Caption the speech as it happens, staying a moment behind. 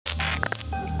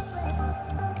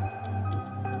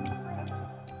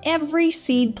Every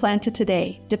seed planted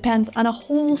today depends on a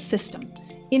whole system,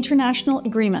 international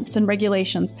agreements and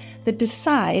regulations that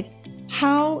decide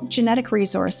how genetic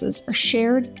resources are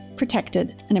shared,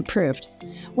 protected, and improved.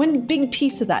 One big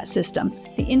piece of that system,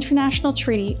 the International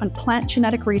Treaty on Plant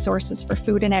Genetic Resources for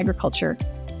Food and Agriculture,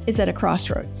 is at a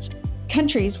crossroads.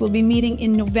 Countries will be meeting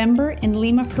in November in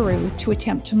Lima, Peru, to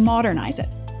attempt to modernize it,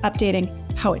 updating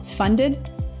how it's funded,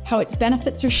 how its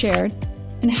benefits are shared,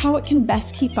 and how it can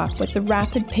best keep up with the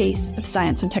rapid pace of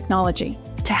science and technology.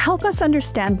 To help us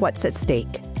understand what's at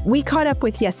stake, we caught up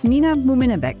with Jasmina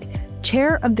Muminović,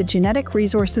 Chair of the Genetic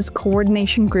Resources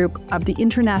Coordination Group of the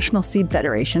International Seed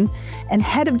Federation and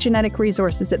Head of Genetic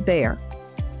Resources at Bayer.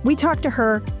 We talked to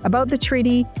her about the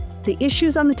treaty, the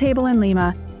issues on the table in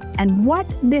Lima, and what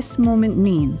this moment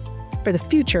means for the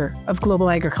future of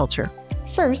global agriculture.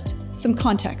 First, some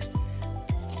context.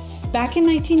 Back in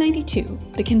 1992,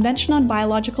 the Convention on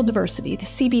Biological Diversity, the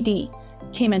CBD,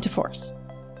 came into force.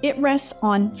 It rests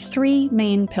on three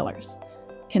main pillars: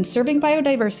 conserving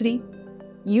biodiversity,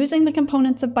 using the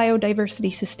components of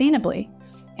biodiversity sustainably,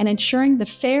 and ensuring the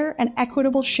fair and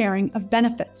equitable sharing of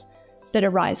benefits that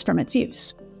arise from its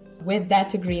use. With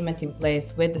that agreement in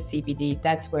place with the CBD,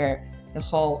 that's where the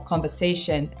whole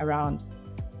conversation around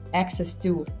access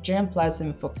to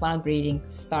germplasm for plant breeding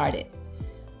started.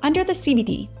 Under the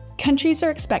CBD, countries are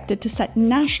expected to set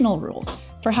national rules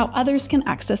for how others can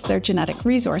access their genetic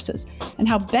resources and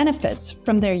how benefits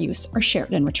from their use are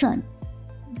shared in return.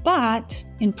 But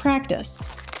in practice,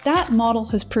 that model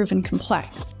has proven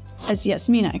complex, as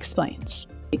Jasmina explains.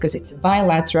 Because it's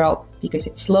bilateral, because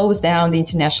it slows down the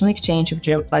international exchange of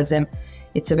germplasm,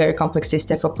 it's a very complex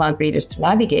system for plant breeders to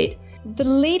navigate. The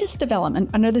latest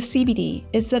development under the CBD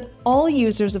is that all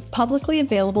users of publicly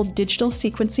available digital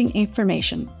sequencing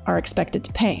information are expected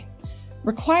to pay.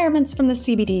 Requirements from the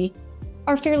CBD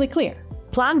are fairly clear.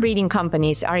 Plant breeding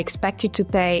companies are expected to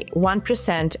pay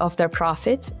 1% of their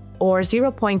profits or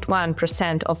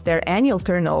 0.1% of their annual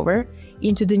turnover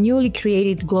into the newly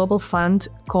created global fund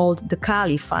called the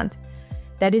Kali Fund.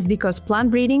 That is because plant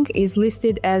breeding is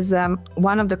listed as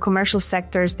one of the commercial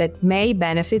sectors that may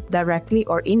benefit directly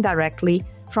or indirectly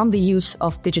from the use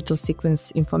of digital sequence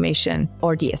information,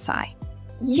 or DSI.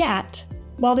 Yet,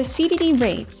 while the CBD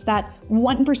rates that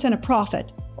 1% of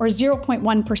profit or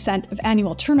 0.1% of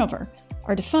annual turnover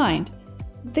are defined,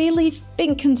 they leave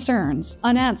big concerns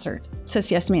unanswered,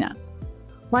 says Jasmina.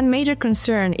 One major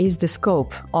concern is the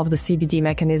scope of the CBD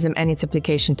mechanism and its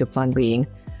application to plant breeding.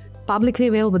 Publicly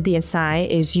available DSI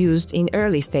is used in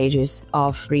early stages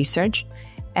of research,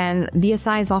 and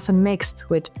DSI is often mixed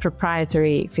with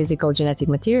proprietary physical genetic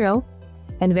material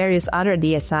and various other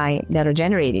DSI that are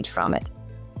generated from it.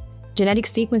 Genetic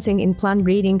sequencing in plant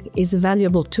breeding is a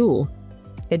valuable tool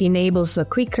that enables a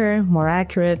quicker, more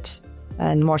accurate,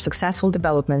 and more successful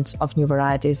development of new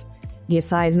varieties.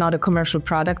 DSI is not a commercial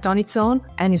product on its own,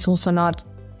 and it's also not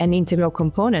an integral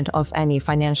component of any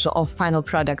financial or final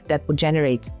product that would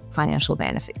generate financial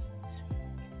benefits.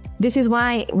 This is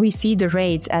why we see the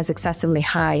rates as excessively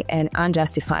high and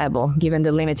unjustifiable given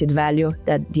the limited value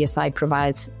that DSI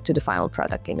provides to the final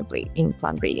product in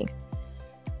plant breeding.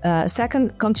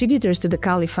 Second, contributors to the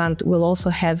Kali Fund will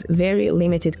also have very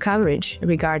limited coverage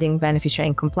regarding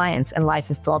beneficiary compliance and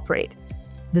license to operate.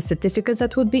 The certificates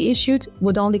that would be issued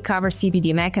would only cover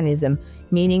CBD mechanism,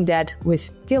 meaning that we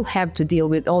still have to deal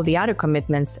with all the other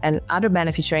commitments and other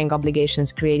beneficiary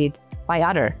obligations created by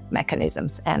other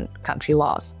mechanisms and country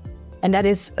laws. And that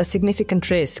is a significant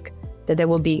risk that there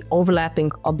will be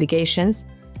overlapping obligations,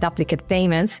 duplicate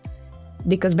payments,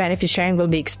 because beneficiary will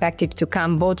be expected to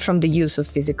come both from the use of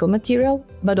physical material,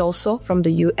 but also from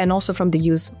the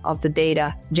use of the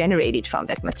data generated from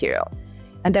that material.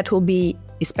 And that will be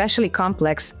especially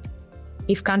complex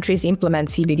if countries implement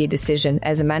CBD decision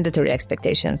as a mandatory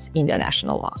expectations in their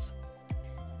national laws.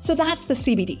 So that's the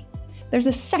CBD. There's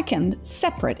a second,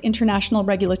 separate international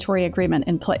regulatory agreement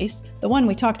in place, the one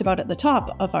we talked about at the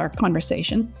top of our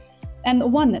conversation, and the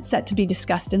one that's set to be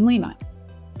discussed in Lima.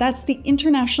 That's the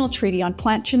International Treaty on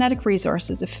Plant Genetic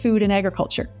Resources of Food and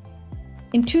Agriculture.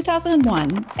 In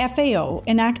 2001, FAO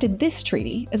enacted this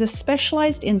treaty as a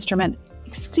specialized instrument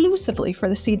exclusively for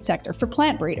the seed sector for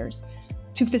plant breeders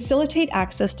to facilitate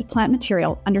access to plant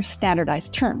material under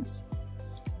standardized terms.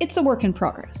 It's a work in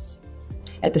progress.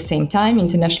 At the same time,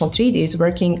 international treaty is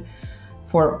working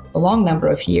for a long number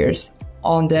of years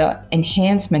on the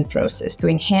enhancement process to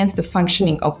enhance the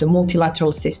functioning of the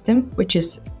multilateral system, which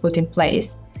is put in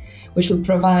place, which will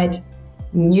provide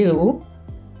new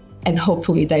and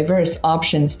hopefully diverse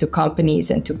options to companies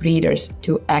and to breeders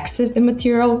to access the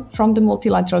material from the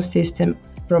multilateral system,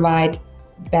 provide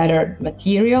better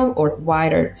material or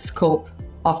wider scope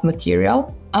of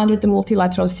material under the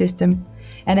multilateral system,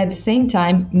 and at the same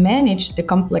time manage the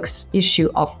complex issue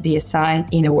of DSI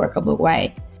in a workable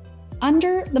way.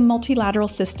 Under the multilateral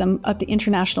system of the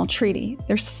international treaty,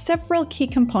 there's several key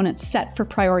components set for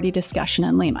priority discussion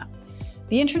in Lima.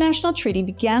 The international treaty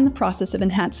began the process of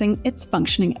enhancing its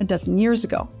functioning a dozen years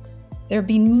ago. There have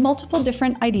been multiple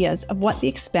different ideas of what the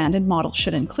expanded model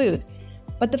should include,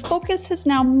 but the focus has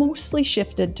now mostly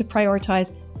shifted to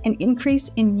prioritize an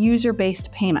increase in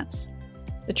user-based payments.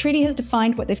 The treaty has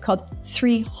defined what they've called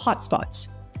 3 hotspots,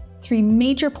 3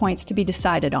 major points to be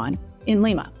decided on in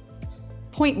Lima.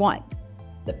 Point 1,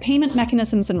 the payment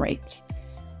mechanisms and rates.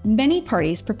 Many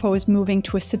parties propose moving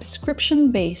to a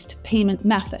subscription-based payment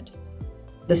method.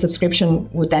 The subscription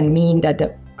would then mean that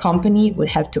the company would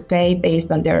have to pay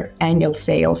based on their annual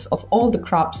sales of all the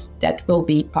crops that will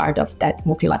be part of that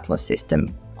multilateral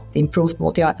system, the improved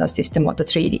multilateral system of the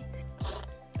treaty.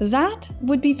 That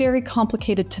would be very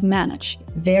complicated to manage.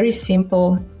 Very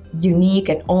simple, unique,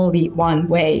 and only one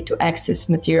way to access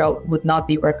material would not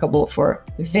be workable for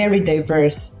very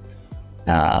diverse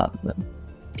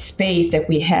space that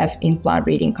we have in plant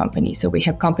breeding companies. So we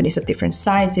have companies of different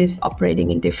sizes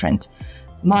operating in different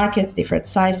markets, different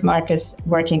sized markets,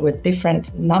 working with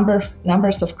different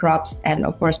numbers of crops, and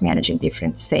of course managing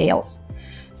different sales.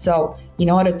 So in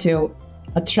order to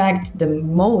attract the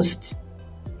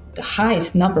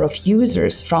highest number of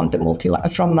users from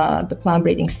the plant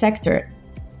breeding sector,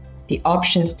 the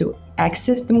options to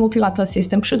access the multilateral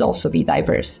system should also be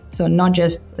diverse. So not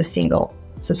just a single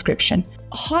subscription.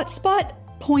 Hotspot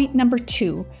point number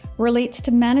 2 relates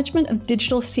to management of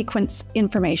digital sequence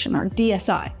information, or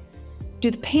DSI. Do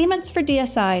the payments for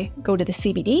DSI go to the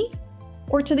CBD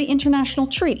or to the international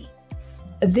treaty?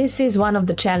 This is one of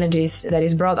the challenges that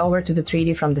is brought over to the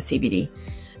treaty from the CBD.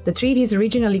 The treaty is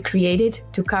originally created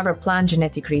to cover plant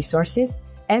genetic resources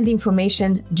and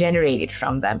information generated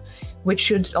from them, which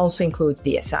should also include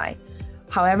DSI.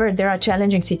 However, there are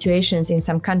challenging situations in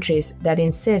some countries that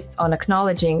insist on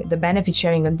acknowledging the benefit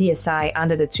sharing on DSI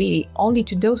under the treaty only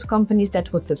to those companies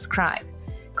that would subscribe.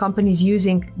 Companies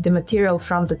using the material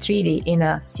from the treaty in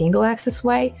a single access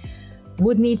way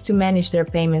would need to manage their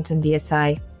payment on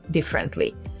DSI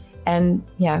differently. And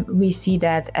we see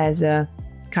that as a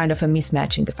kind of a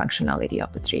mismatch in the functionality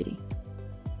of the treaty.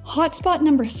 Hotspot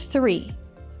number 3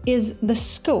 is the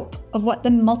scope of what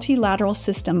the multilateral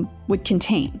system would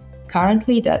contain.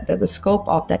 Currently, the scope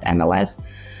of that MLS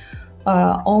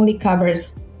only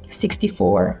covers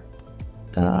 64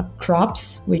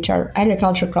 crops, which are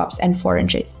agricultural crops and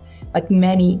forages. But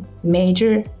many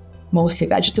major, mostly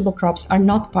vegetable crops are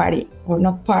not part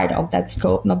of that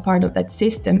scope, not part of that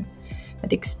system.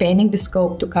 But expanding the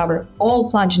scope to cover all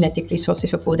plant genetic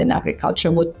resources for food and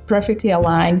agriculture would perfectly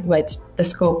align with the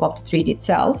scope of the treaty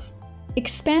itself.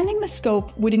 Expanding the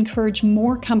scope would encourage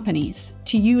more companies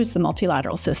to use the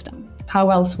multilateral system. How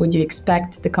else would you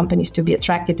expect the companies to be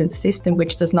attracted to the system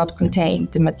which does not contain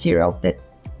the material that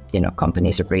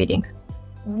companies are breeding?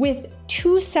 With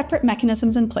 2 separate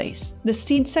mechanisms in place, the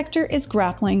seed sector is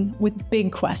grappling with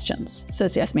big questions,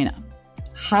 says Jasmina.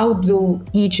 How do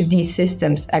each of these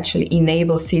systems actually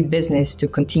enable seed business to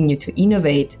continue to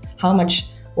innovate? How much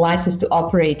license to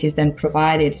operate is then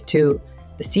provided to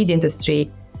the seed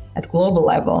industry at global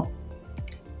level?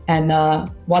 And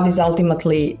what is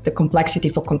ultimately the complexity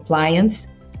for compliance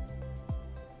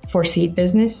for seed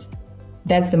business?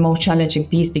 That's the most challenging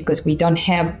piece, because we don't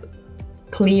have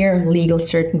clear legal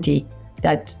certainty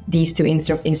that these 2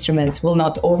 instruments will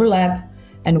not overlap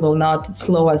and will not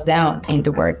slow us down in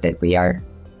the work that we are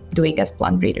doing as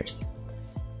plant breeders.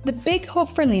 The big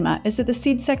hope for Lima is that the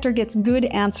seed sector gets good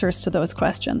answers to those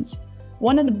questions.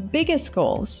 One of the biggest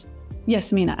goals,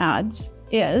 Jasmina adds,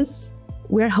 is...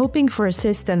 We're hoping for a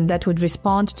system that would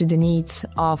respond to the needs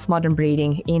of modern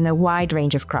breeding in a wide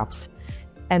range of crops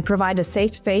and provide a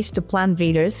safe space to plant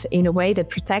breeders in a way that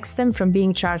protects them from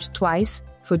being charged twice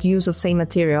for the use of same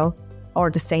material or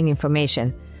the same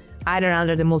information, either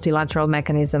under the multilateral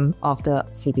mechanism of the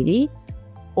CBD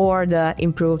or the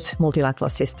improved multilateral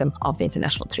system of the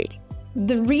international treaty.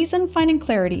 The reason finding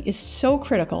clarity is so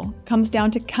critical comes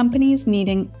down to companies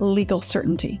needing legal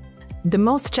certainty. The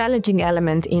most challenging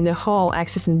element in the whole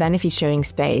access and benefit sharing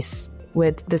space,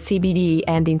 with the CBD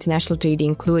and the international treaty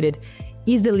included,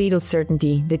 is the legal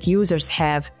certainty that users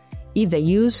have if they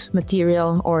use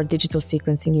material or digital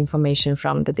sequencing information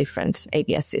from the different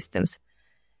ABS systems.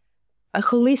 A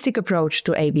holistic approach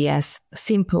to ABS,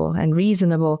 simple and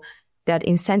reasonable, that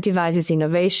incentivizes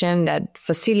innovation, that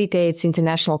facilitates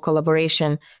international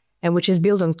collaboration, and which is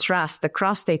built on trust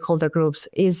across stakeholder groups,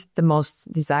 is the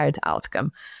most desired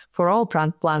outcome for all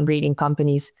plant breeding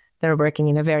companies They're working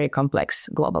in a very complex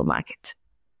global market.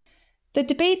 The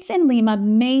debates in Lima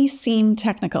may seem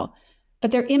technical,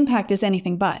 but their impact is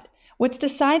anything but. What's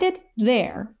decided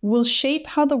there will shape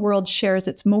how the world shares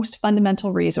its most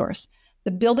fundamental resource,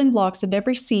 the building blocks of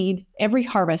every seed, every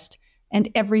harvest, and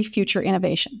every future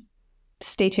innovation.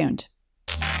 Stay tuned.